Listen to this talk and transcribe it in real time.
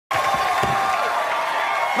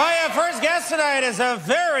My first guest tonight is a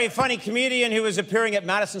very funny comedian who is appearing at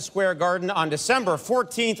Madison Square Garden on December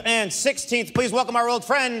 14th and 16th. Please welcome our old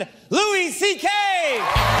friend, Louie C.K.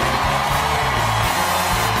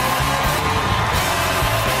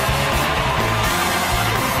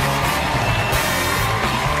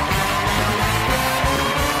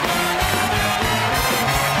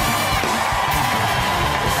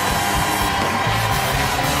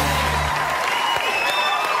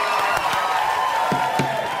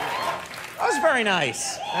 Very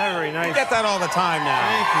nice. Very nice. You get that all the time now.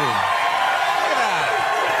 Thank you. Look at that.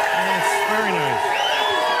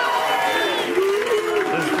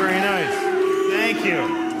 That's very nice. Thank you.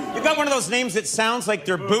 You've got one of those names that sounds like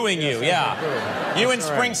they're booing you. Yeah. You and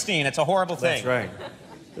Springsteen. It's a horrible thing. That's right.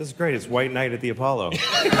 This is great. It's White Night at the Apollo. Sea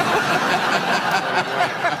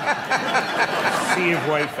of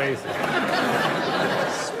white faces.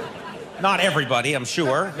 Not everybody, I'm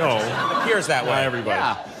sure. No. It appears that way. Not everybody.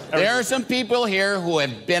 Yeah. There are some people here who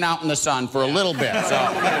have been out in the sun for a little bit, so.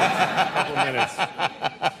 A couple minutes.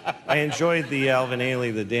 I enjoyed the Alvin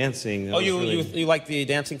Ailey, the dancing. Oh, you like the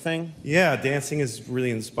dancing thing? Yeah, dancing is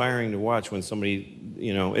really inspiring to watch when somebody,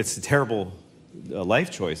 you know, it's a terrible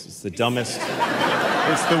life choice. It's the dumbest,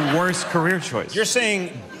 it's the worst career choice. You're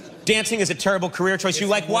saying dancing is a terrible career choice. You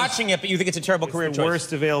like watching it, but you think it's a terrible career choice. It's the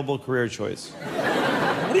worst available career choice.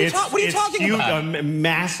 What are you talking about? It's a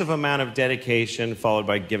massive amount of dedication followed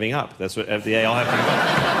by giving up. That's what they all have to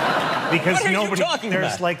do. Because what are you talking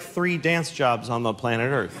there's about? like 3 dance jobs on the planet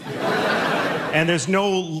Earth. And there's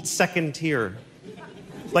no second tier.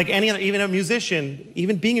 Like even a musician,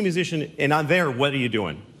 even being a musician, and on there, what are you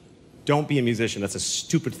doing? Don't be a musician. That's a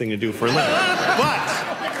stupid thing to do for a living.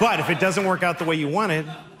 But if it doesn't work out the way you wanted,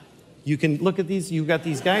 you can look at these, you've got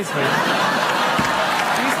these guys here. These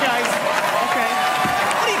guys, okay.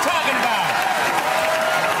 What are you talking about?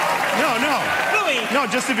 No. Louie. No,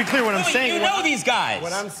 just to be clear, what I'm saying... You know these guys.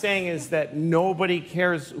 What I'm saying is that nobody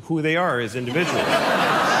cares who they are as individuals.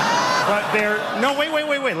 But they're... No, wait.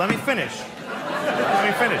 Let me finish.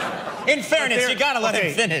 In fairness, you gotta let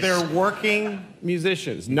him finish. They're working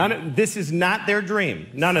musicians. This is not their dream.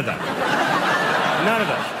 None of them.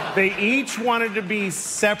 They each wanted to be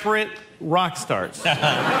separate rock stars.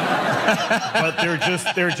 But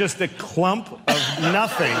they're just a clump of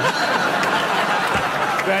nothing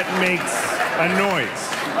that makes a noise.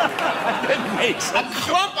 It makes a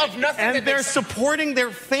clump of nothing. And they're supporting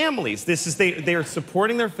their families. They're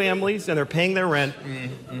supporting their families and they're paying their rent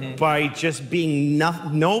by just being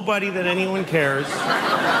nobody that anyone cares,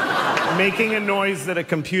 making a noise that a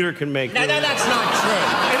computer can make. No, that's not true.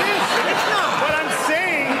 It is. It's not. What I'm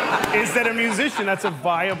saying is that a musician, that's a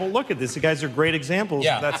viable look at this. You guys are great examples.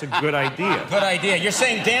 Yeah. That's a good idea. Good idea. You're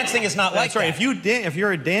saying dancing is not like That's right. that. If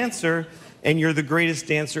you're a dancer and you're the greatest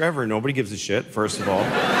dancer ever, nobody gives a shit, first of all.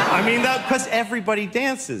 I mean, because everybody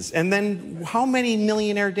dances. And then how many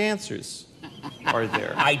millionaire dancers are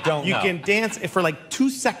there? I don't know. You can dance for like 2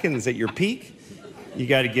 seconds at your peak. You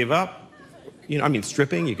got to give up. You know, I mean,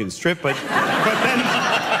 stripping, you can strip, but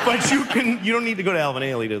you don't need to go to Alvin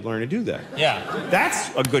Ailey to learn to do that. Yeah. That's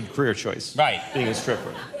a good career choice. Right. Being a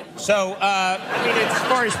stripper. So, I mean, as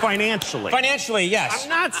far as financially. Financially, yes. I'm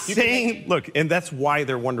not saying, look, and that's why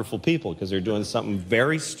they're wonderful people, because they're doing something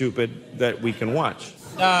very stupid that we can watch.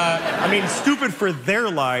 I mean, stupid for their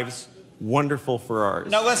lives, wonderful for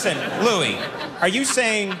ours. Now listen, Louie, are you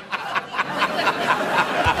saying,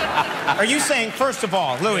 first of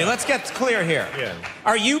all, Louie, let's get clear here. Yeah.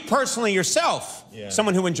 Are you personally yourself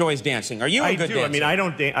someone who enjoys dancing? Are you a good dancer? I mean, I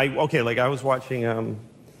don't dance. Okay, like I was watching,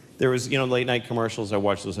 there was, late night commercials. I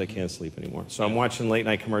watch those, I can't sleep anymore. So I'm watching late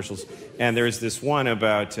night commercials, and there's this one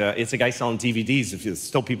about, it's a guy selling DVDs. If there's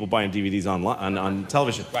still people buying DVDs on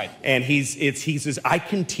television. Right. And he says, I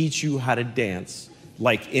can teach you how to dance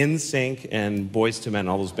like NSYNC and Boys to Men,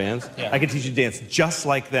 all those bands. Yeah. I can teach you to dance just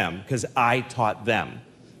like them, because I taught them.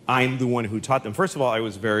 I'm the one who taught them. First of all, I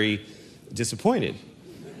was very disappointed,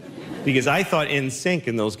 because I thought NSYNC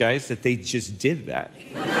and those guys, that they just did that.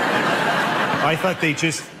 I thought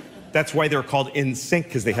that's why they're called NSYNC,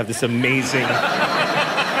 because they have this amazing,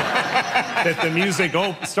 that the music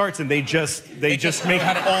starts and they just make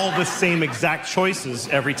all the same exact choices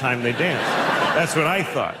every time they dance. That's what I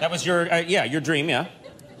thought. That was your dream, yeah?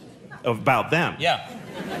 About them. Yeah.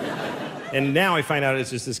 And now I find out it's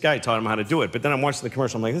just this guy taught him how to do it. But then I'm watching the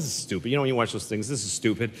commercial, I'm like, this is stupid. You know when you watch those things, this is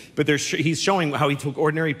stupid. But he's showing how he took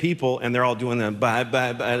ordinary people and they're all doing the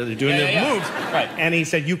they're doing the moves. Right. And he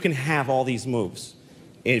said, you can have all these moves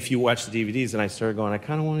if you watch the DVDs. And I started going, I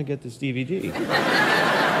kind of want to get this DVD.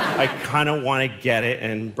 I kind of want to get it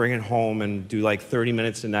and bring it home and do like 30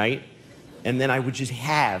 minutes a night. And then I would just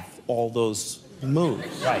have all those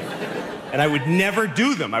moves. Right. And I would never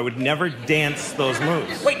do them. I would never dance those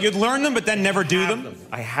moves. Wait, you'd learn them but then never do them?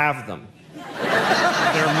 I have them.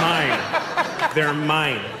 They're mine. They're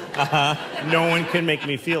mine. No one can make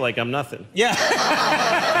me feel like I'm nothing. Yeah.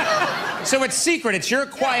 So it's secret. It's your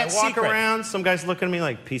quiet I walk secret. around, some guy's looking at me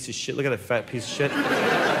like, piece of shit, look at that fat piece of shit.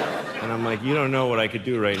 And I'm like, you don't know what I could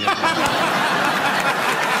do right now.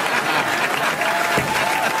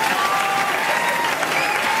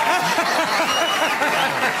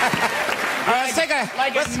 Let's take a...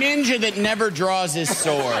 Like a ninja that never draws his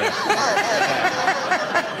sword. That's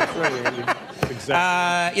right, Andy.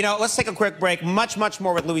 Exactly. You know, let's take a quick break. Much, much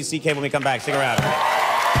more with Louie C.K. when we come back. Stick around.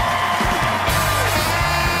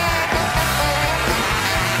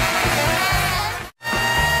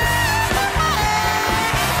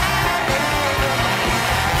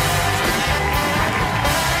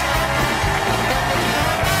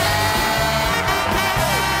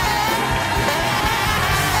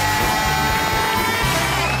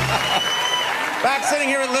 Back sitting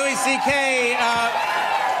here with Louie C.K.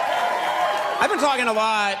 I've been talking a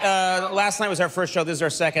lot. Last night was our first show. This is our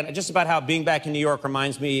second. Just about how being back in New York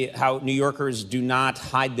reminds me how New Yorkers do not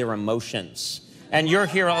hide their emotions. And you're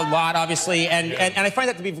here a lot, obviously, and I find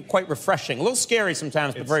that to be quite refreshing. A little scary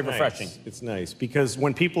sometimes, but very refreshing. It's nice, because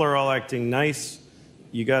when people are all acting nice,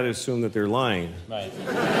 you got to assume that they're lying. Right.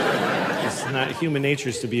 It's not human nature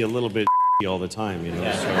is to be a little bit all the time, you know.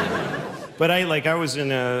 Yeah. So. But I was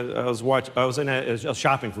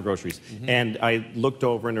shopping for groceries, and I looked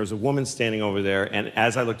over, and there was a woman standing over there, and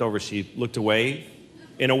as I looked over, she looked away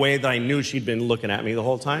in a way that I knew she'd been looking at me the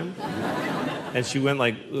whole time. And she went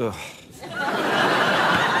like, ugh.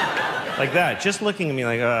 Like that, just looking at me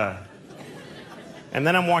like, ugh. And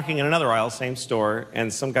then I'm walking in another aisle, same store,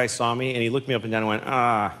 and some guy saw me, and he looked me up and down and went,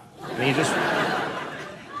 ah. And he just...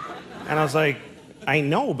 And I was like, I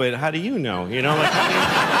know, but how do you know? You know, like,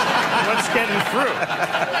 what's getting through?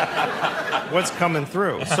 What's coming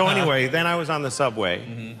through? So anyway, then I was on the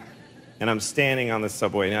subway, and I'm standing on the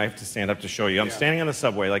subway, and I have to stand up to show you. I'm standing on the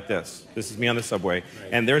subway like this. This is me on the subway,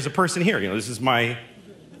 and there's a person here. You know, this is my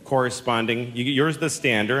corresponding. You're the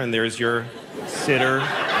stander, and there's your sitter,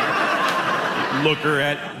 looker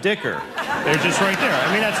at Dicker. They're just right there.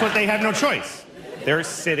 I mean, that's what they have no choice. They're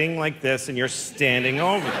sitting like this, and you're standing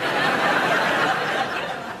over them.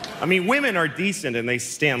 I mean, women are decent and they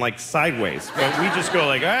stand like sideways, but we just go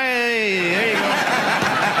like, hey, there you go.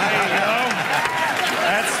 There you go.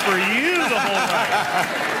 That's for you the whole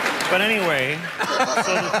time. But anyway,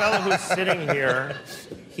 so the fellow who's sitting here,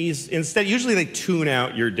 he's instead, usually they tune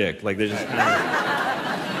out your dick, like they just,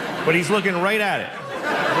 but he's looking right at it.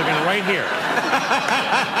 He's looking right here.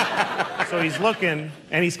 So he's looking,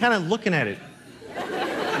 and he's kind of looking at it.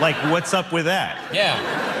 Like, what's up with that? Yeah.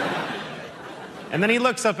 And then he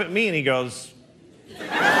looks up at me and he goes, and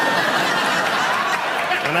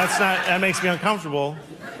that makes me uncomfortable.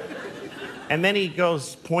 And then he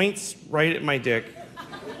goes, points right at my dick.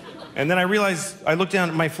 And then I realize, I look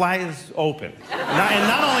down, my fly is open.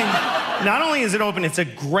 And not only is it open, it's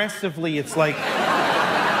aggressively, it's like,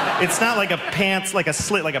 it's not like a pants, like a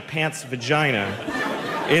slit, like a pants vagina.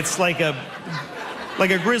 It's like a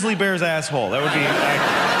grizzly bear's asshole. That would be,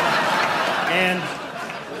 and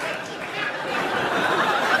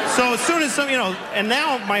so as soon as some, you know, and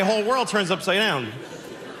now my whole world turns upside down.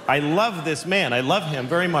 I love this man. I love him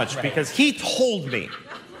very much because he told me.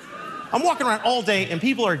 I'm walking around all day and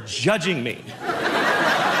people are judging me.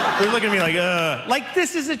 They're looking at me like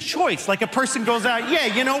this is a choice. Like a person goes out, yeah,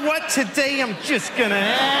 you know what? Today I'm just gonna,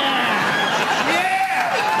 yeah.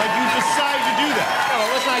 Like you decide to do that. Oh,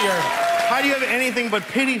 that's not your... How do you have anything but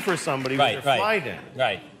pity for somebody with your fly down?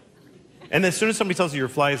 Right. And as soon as somebody tells you your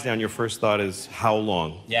fly is down, your first thought is, how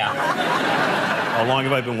long? Yeah. How long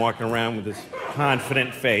have I been walking around with this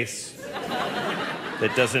confident face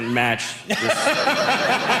that doesn't match this?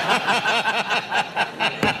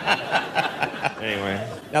 Anyway.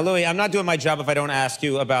 Now, Louie, I'm not doing my job if I don't ask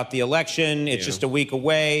you about the election. It's just a week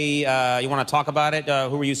away. You want to talk about it?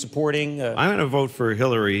 Who are you supporting? I'm going to vote for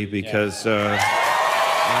Hillary because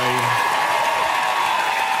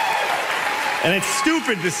and it's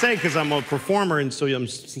stupid to say because I'm a performer and so I'm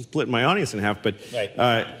splitting my audience in half, but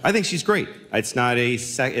I think she's great. It's not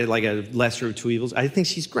like a lesser of two evils. I think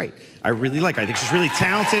she's great. I really like her. I think she's really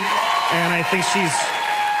talented, and I think she's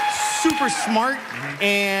super smart,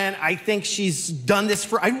 and I think she's done this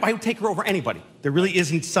for, I would take her over anybody. There really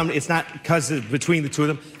isn't it's not because between the two of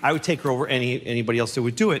them, I would take her over anybody else that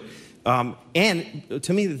would do it And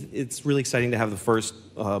to me, it's really exciting to have the first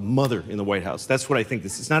mother in the White House. That's what I think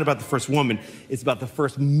this is. It's not about the first woman. It's about the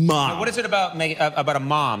first mom. Now, what is it about a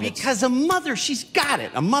mom? Because a mother, she's got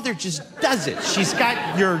it. A mother just does it. She's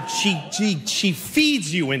got your, she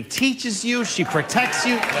feeds you and teaches you. She protects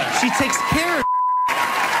you. Yeah. She takes care of you.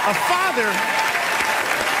 A father,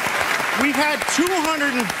 we've had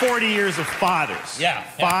 240 years of fathers. Yeah.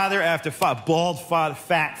 Father after father, bald father,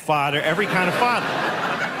 fat father, every kind of father.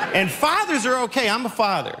 And fathers are okay. I'm a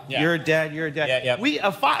father. Yeah. You're a dad. You're a dad. Yeah,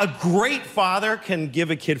 yeah. A great father can give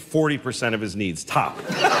a kid 40% of his needs. Top. Top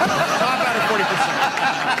out at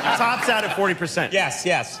 40%. Tops out at 40%. Yes,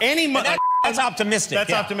 yes. Any mother. That's optimistic.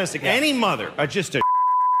 That's optimistic. Yeah. Any mother, just a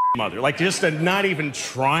mother, like just a not even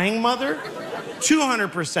trying mother,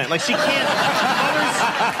 200%. Like she can't.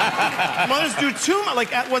 Mothers do too much.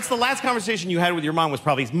 Like what's the last conversation you had with your mom was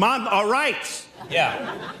probably, Mom, all right.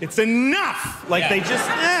 Yeah. It's enough. Like they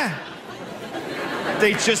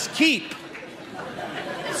just keep.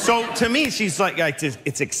 So to me, she's like,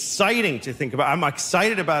 it's exciting to think about. I'm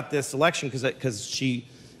excited about this election because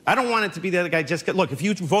I don't want it to be the other guy. Just look, if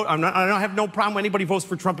you vote, I don't have no problem when anybody votes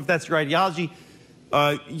for Trump if that's your ideology.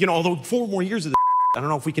 You know, although 4 more years of I don't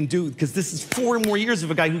know if we can do, because this is 4 more years of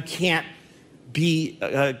a guy who can't be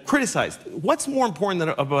criticized. What's more important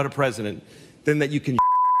about a president than that you can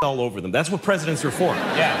all over them? That's what presidents are for.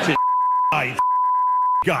 Yeah.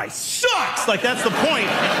 Guy sucks. Like that's the point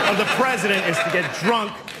of the president, is to get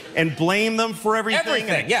drunk and blame them for everything.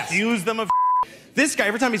 And yes. Accuse them of. This guy,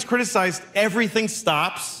 every time he's criticized, everything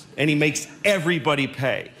stops and he makes everybody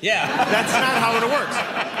pay. Yeah. That's not how it works.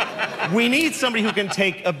 We need somebody who can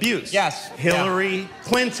take abuse. Yes. Hillary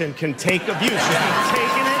Clinton can take abuse. She's been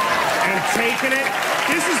taking it and taking it.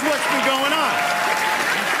 This is what's been going on.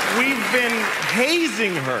 We've been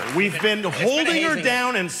hazing her. We've been holding her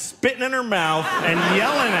down and spitting in her mouth and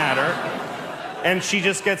yelling at her. And she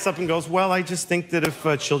just gets up and goes, well, I just think that if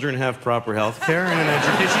children have proper health care and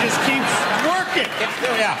education, she just keeps working.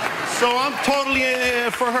 Yeah. So I'm totally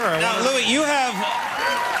for her. Now, Louie, you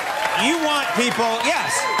want people,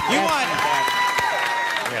 yes, you want.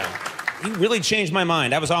 Yeah. You really changed my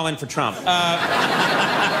mind. I was all in for Trump. I'm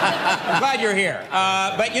glad you're here.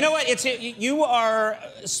 But you know what? You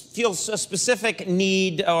feel a specific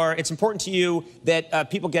need, or it's important to you that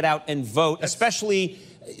people get out and vote, especially.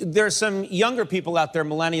 There's some younger people out there,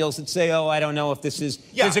 millennials, that say, oh, I don't know if this is,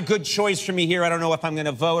 there's a good choice for me here. I don't know if I'm going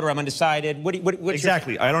to vote or I'm undecided.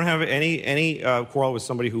 Exactly. I don't have any quarrel with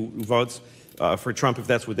somebody who votes for Trump if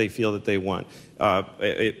that's what they feel that they want. But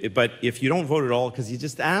if you don't vote at all, because you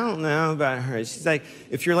just, I don't know about her. She's like,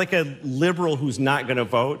 if you're like a liberal who's not going to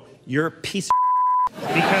vote, you're a piece of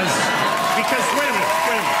because, wait a minute.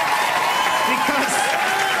 Because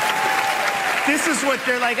this is what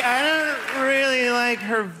they're like, I don't really like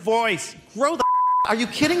her voice. Grow the Are you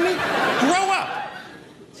kidding me? Grow up.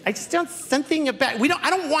 I just don't, something about, I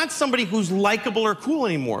don't want somebody who's likable or cool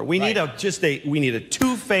anymore. We need we need a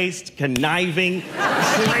two-faced, conniving,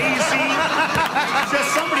 crazy,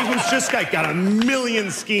 just somebody who's just got a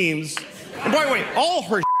million schemes. And by the way, all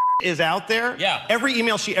her is out there. Yeah. Every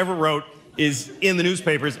email she ever wrote is in the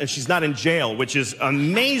newspapers, and she's not in jail, which is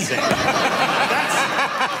amazing.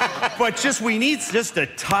 But we need just a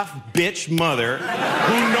tough bitch mother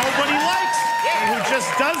who nobody likes, and who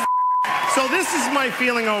just does. So this is my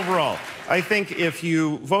feeling overall. I think if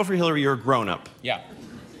you vote for Hillary, you're a grown-up. Yeah.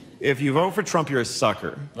 If you vote for Trump, you're a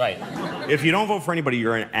sucker. Right. If you don't vote for anybody,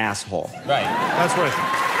 you're an asshole. Right. That's what I think,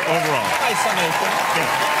 overall. Nice summation.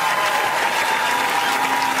 Yeah.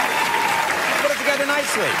 Put it together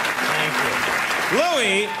nicely. Thank you.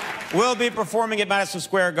 Louie will be performing at Madison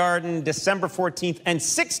Square Garden December 14th and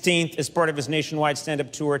 16th as part of his nationwide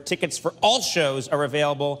stand-up tour. Tickets for all shows are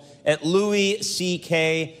available at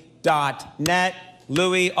louisck.net.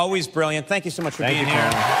 Louie, always brilliant. Thank you so much for being here.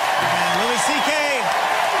 Louis C.K.